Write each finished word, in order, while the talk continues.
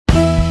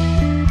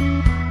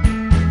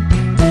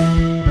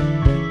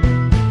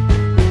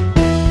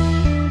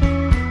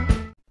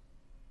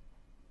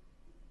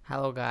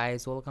Hello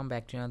guys, welcome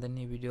back to another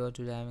new video.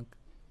 Today I'm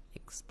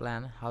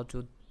explain how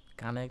to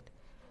connect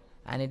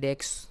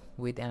AnyDesk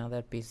with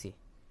another PC.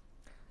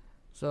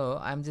 So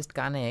I'm just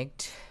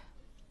connect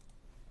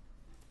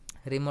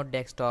remote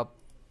desktop.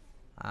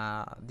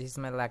 This is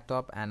my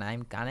laptop and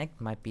I'm connect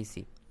my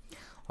PC.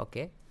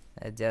 Okay,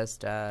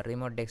 just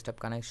remote desktop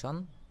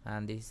connection,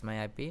 and this is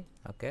my IP.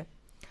 Okay,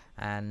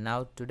 and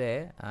now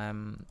today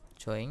I'm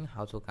showing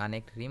how to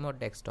connect remote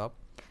desktop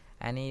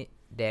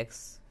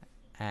AnyDesk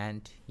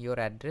and your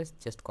address.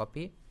 Just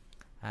copy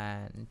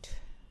and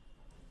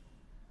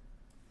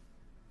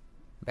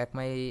back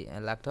my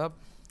laptop,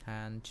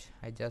 and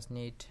I just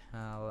need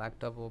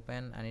laptop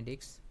open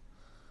AnyDesk.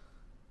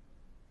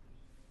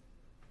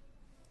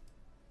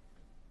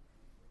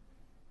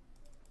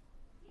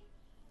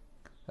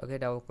 Okay,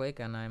 double click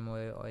and I'm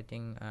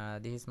waiting.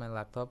 This is my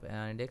laptop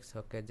AnyDesk.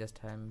 Okay, just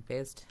I'm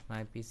paste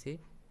my PC.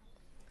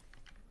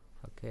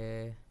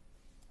 Okay,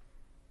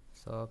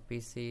 so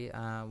PC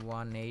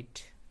 18.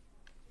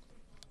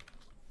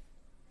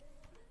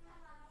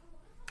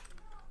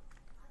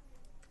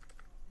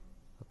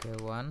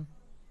 Okay, 1.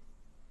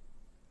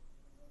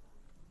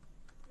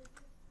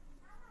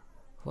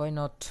 Why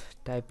not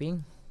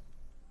typing?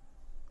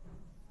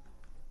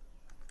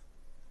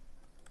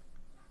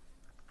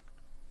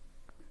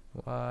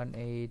 One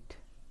 8.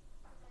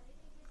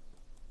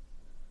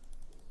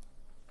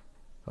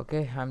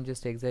 Okay, I'm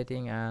just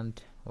exiting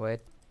and wait.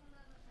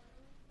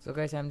 So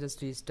guys, I'm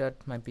just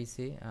restart my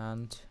PC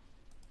and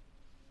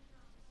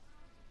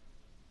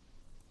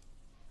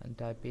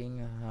typing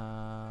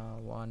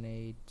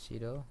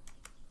 180.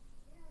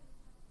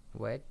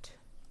 Wait.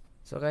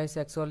 So guys,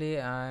 actually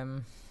I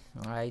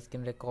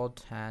can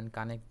record and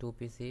connect two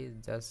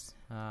PC. Just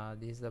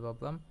this is the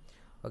problem.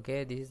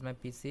 Okay, this is my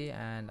PC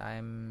and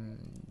I'm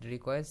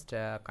request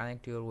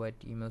connect your web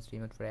email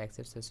stream for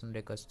access session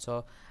request.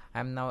 So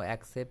I'm now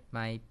accept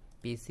my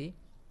PC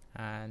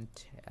and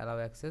allow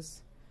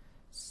access.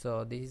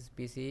 So this is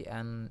PC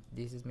and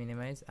this is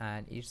minimize,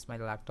 and it's my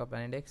laptop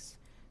AnyDesk.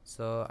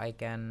 So I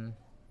can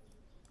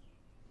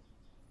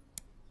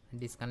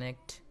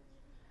disconnect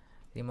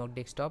remote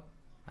desktop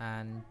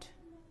and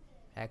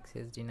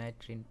access denied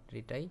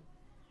retry.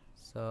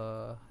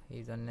 So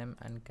username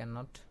and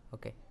cannot.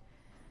 Okay,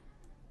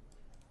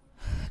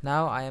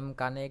 now I am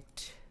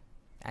connect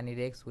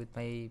AnyDesk with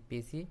my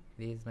PC.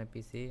 This is my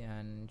PC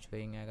and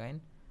showing again.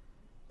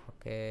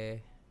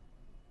 Okay,